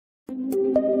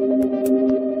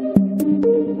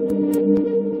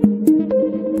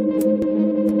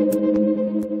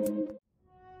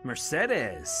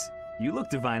Mercedes, you look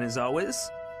divine as always.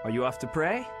 Are you off to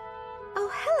pray? Oh,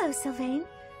 hello, Sylvain.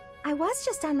 I was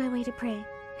just on my way to pray.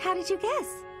 How did you guess?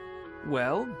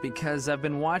 Well, because I've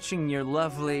been watching your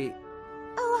lovely...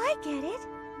 Oh, I get it.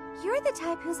 You're the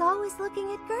type who's always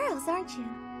looking at girls, aren't you?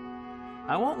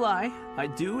 I won't lie, I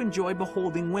do enjoy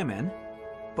beholding women,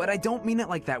 but I don't mean it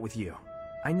like that with you.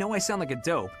 I know I sound like a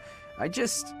dope. I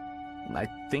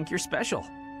think you're special.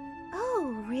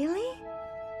 Oh, really?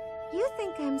 You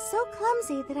think I'm so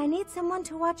clumsy that I need someone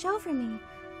to watch over me.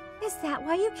 Is that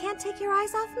why you can't take your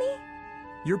eyes off me?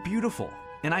 You're beautiful,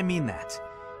 and I mean that.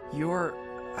 You're...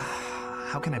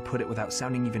 how can I put it without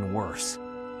sounding even worse?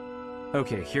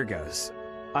 Okay, here goes.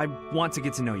 I want to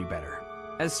get to know you better.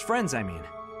 As friends, I mean.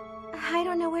 I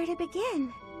don't know where to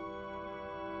begin.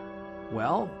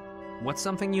 Well, what's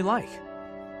something you like?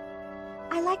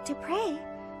 I like to pray.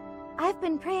 I've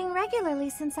been praying regularly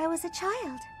since I was a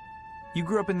child. You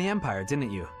grew up in the Empire,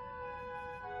 didn't you?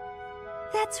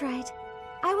 That's right.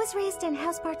 I was raised in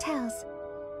House Bartels.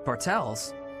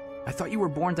 Bartels? I thought you were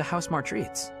born to House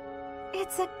Martreats.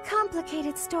 It's a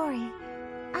complicated story.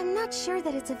 I'm not sure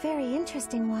that it's a very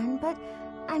interesting one, but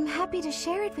I'm happy to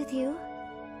share it with you.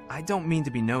 I don't mean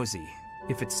to be nosy,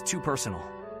 if it's too personal.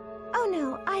 Oh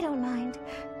no, I don't mind.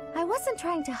 I wasn't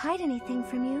trying to hide anything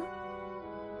from you.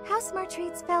 House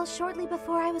Martreats fell shortly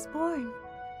before I was born.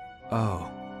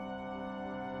 Oh.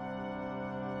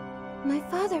 My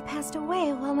father passed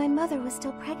away while my mother was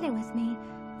still pregnant with me,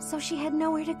 so she had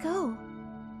nowhere to go.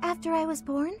 After I was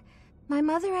born, my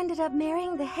mother ended up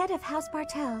marrying the head of House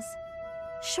Bartels.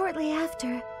 Shortly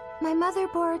after, my mother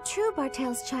bore a true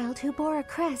Bartels child who bore a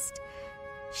crest.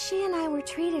 She and I were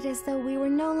treated as though we were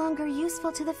no longer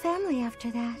useful to the family after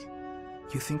that.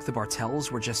 You think the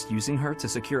Bartels were just using her to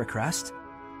secure a crest?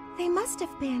 They must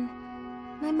have been.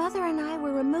 My mother and I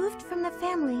were removed from the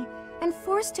family and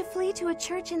forced to flee to a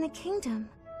church in the kingdom.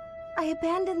 I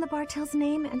abandoned the Bartels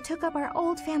name and took up our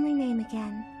old family name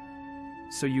again.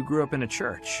 So you grew up in a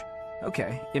church.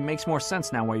 Okay, it makes more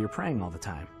sense now why you're praying all the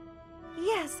time.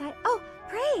 Yes, Oh,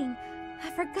 praying! I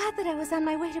forgot that I was on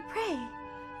my way to pray.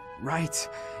 Right,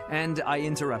 and I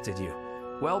interrupted you.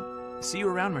 Well, see you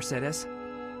around, Mercedes.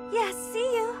 Yes, see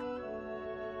you!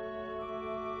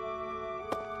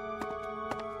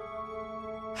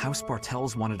 House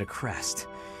Bartels wanted a crest,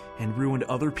 and ruined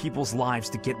other people's lives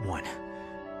to get one.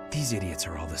 These idiots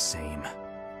are all the same.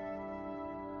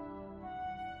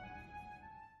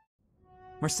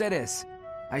 Mercedes,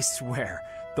 I swear,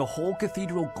 the whole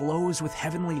cathedral glows with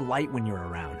heavenly light when you're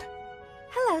around.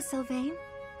 Hello, Sylvain.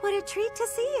 What a treat to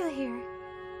see you here.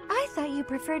 I thought you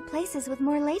preferred places with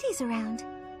more ladies around.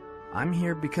 I'm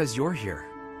here because you're here.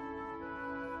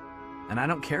 And I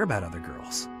don't care about other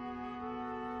girls.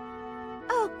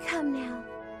 Oh, come now.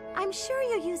 I'm sure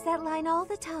you use that line all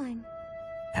the time.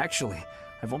 Actually,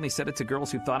 I've only said it to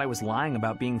girls who thought I was lying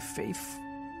about being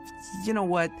You know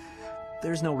what?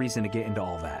 There's no reason to get into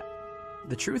all that.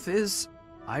 The truth is,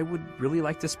 I would really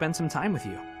like to spend some time with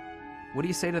you. What do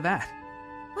you say to that?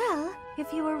 Well,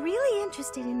 if you were really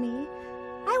interested in me,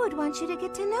 I would want you to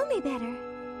get to know me better.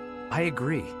 I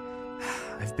agree.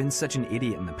 I've been such an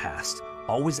idiot in the past,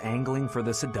 always angling for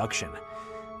the seduction.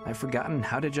 I've forgotten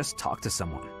how to just talk to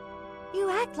someone. You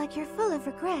act like you're full of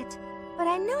regret, but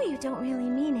I know you don't really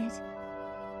mean it.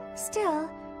 Still,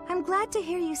 I'm glad to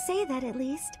hear you say that at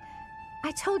least.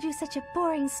 I told you such a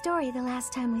boring story the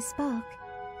last time we spoke.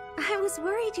 I was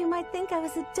worried you might think I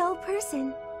was a dull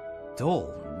person.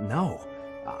 Dull? No.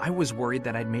 I was worried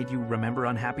that I'd made you remember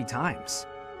unhappy times.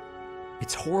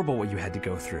 It's horrible what you had to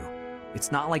go through.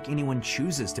 It's not like anyone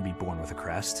chooses to be born with a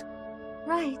crest.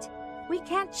 Right. We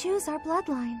can't choose our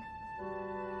bloodline.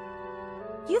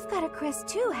 You've got a crest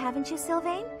too, haven't you,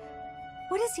 Sylvain?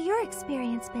 What has your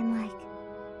experience been like?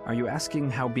 Are you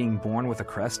asking how being born with a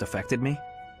crest affected me?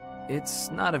 It's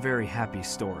not a very happy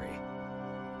story.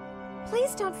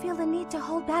 Please don't feel the need to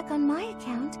hold back on my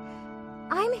account.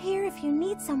 I'm here if you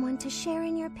need someone to share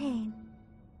in your pain.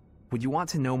 Would you want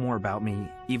to know more about me,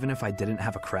 even if I didn't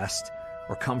have a crest,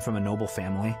 or come from a noble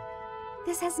family?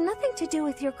 This has nothing to do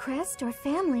with your crest or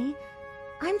family.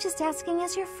 I'm just asking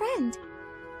as your friend.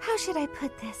 How should I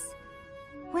put this?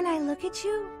 When I look at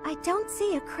you, I don't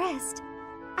see a crest.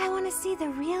 I want to see the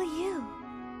real you.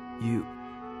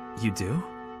 You do?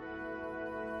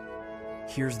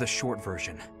 Here's the short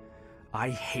version. I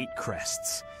hate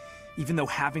crests. Even though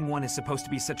having one is supposed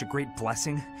to be such a great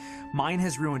blessing, mine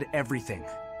has ruined everything.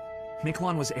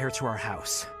 Miquelon was heir to our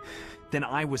house. Then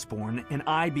I was born, and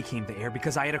I became the heir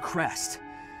because I had a crest.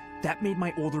 That made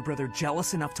my older brother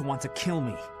jealous enough to want to kill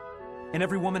me. And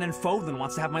every woman in Fovland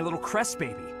wants to have my little Crest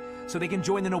baby, so they can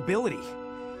join the nobility.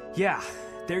 Yeah,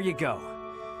 there you go.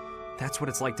 That's what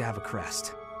it's like to have a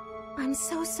Crest. I'm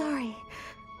so sorry.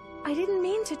 I didn't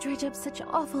mean to dredge up such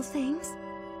awful things.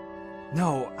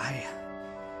 No,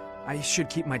 I should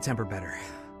keep my temper better.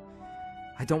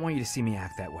 I don't want you to see me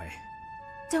act that way.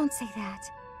 Don't say that.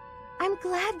 I'm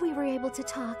glad we were able to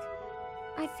talk.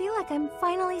 I feel like I'm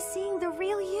finally seeing the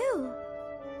real you.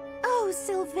 Oh,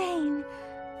 Sylvain,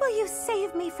 will you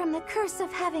save me from the curse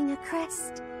of having a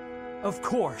Crest? Of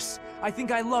course. I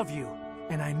think I love you.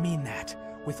 And I mean that.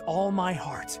 With all my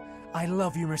heart. I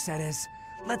love you, Mercedes.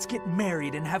 Let's get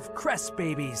married and have Crest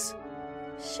babies.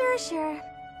 Sure.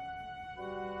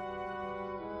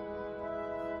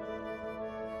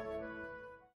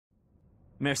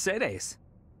 Mercedes,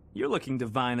 you're looking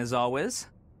divine as always.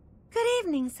 Good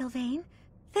evening, Sylvain.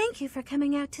 Thank you for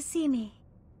coming out to see me.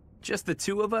 Just the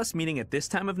two of us meeting at this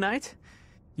time of night?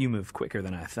 You moved quicker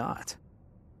than I thought.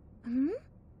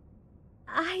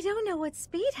 I don't know what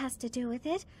speed has to do with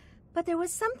it, but there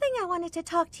was something I wanted to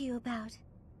talk to you about.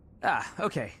 Ah,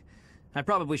 okay. I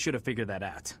probably should have figured that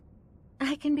out.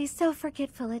 I can be so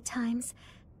forgetful at times.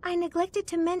 I neglected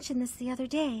to mention this the other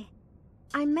day.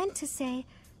 I meant to say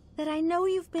that I know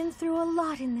you've been through a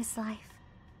lot in this life.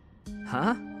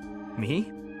 Huh?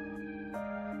 Me?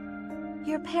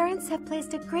 Your parents have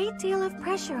placed a great deal of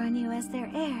pressure on you as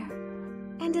their heir.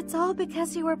 And it's all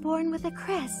because you were born with a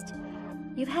Crest.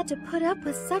 You've had to put up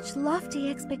with such lofty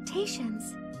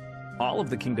expectations. All of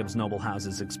the kingdom's noble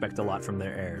houses expect a lot from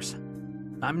their heirs.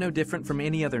 I'm no different from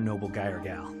any other noble guy or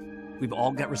gal. We've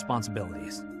all got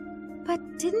responsibilities.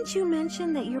 But didn't you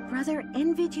mention that your brother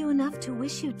envied you enough to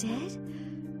wish you dead?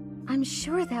 I'm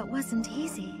sure that wasn't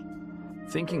easy.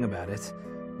 Thinking about it,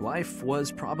 life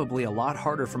was probably a lot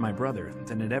harder for my brother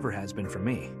than it ever has been for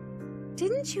me.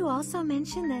 Didn't you also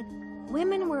mention that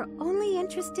women were only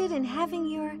interested in having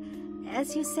your,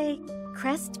 as you say,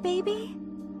 Crest baby?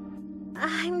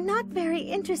 I'm not very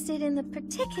interested in the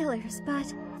particulars,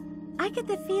 but I get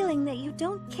the feeling that you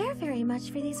don't care very much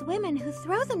for these women who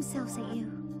throw themselves at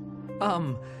you.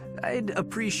 I'd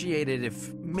appreciate it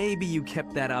if maybe you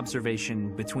kept that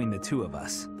observation between the two of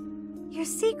us. Your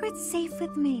secret's safe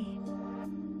with me.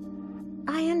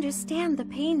 I understand the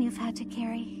pain you've had to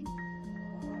carry.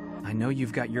 I know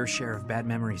you've got your share of bad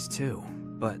memories too,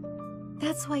 but...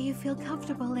 That's why you feel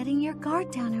comfortable letting your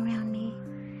guard down around me.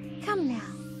 Come now.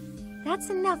 That's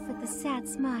enough with the sad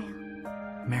smile.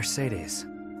 Mercedes.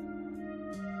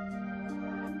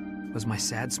 Was my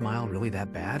sad smile really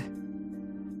that bad?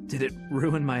 Did it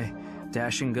ruin my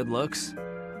dashing good looks?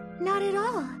 Not at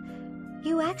all.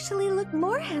 You actually look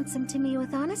more handsome to me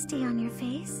with honesty on your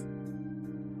face.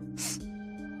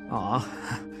 Aw,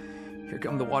 here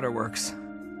come the waterworks.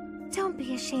 Don't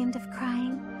be ashamed of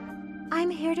crying. I'm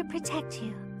here to protect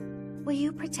you. Will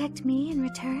you protect me in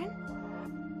return?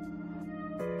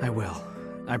 I will.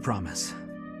 I promise.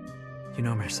 You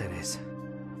know, Mercedes,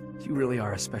 you really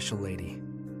are a special lady.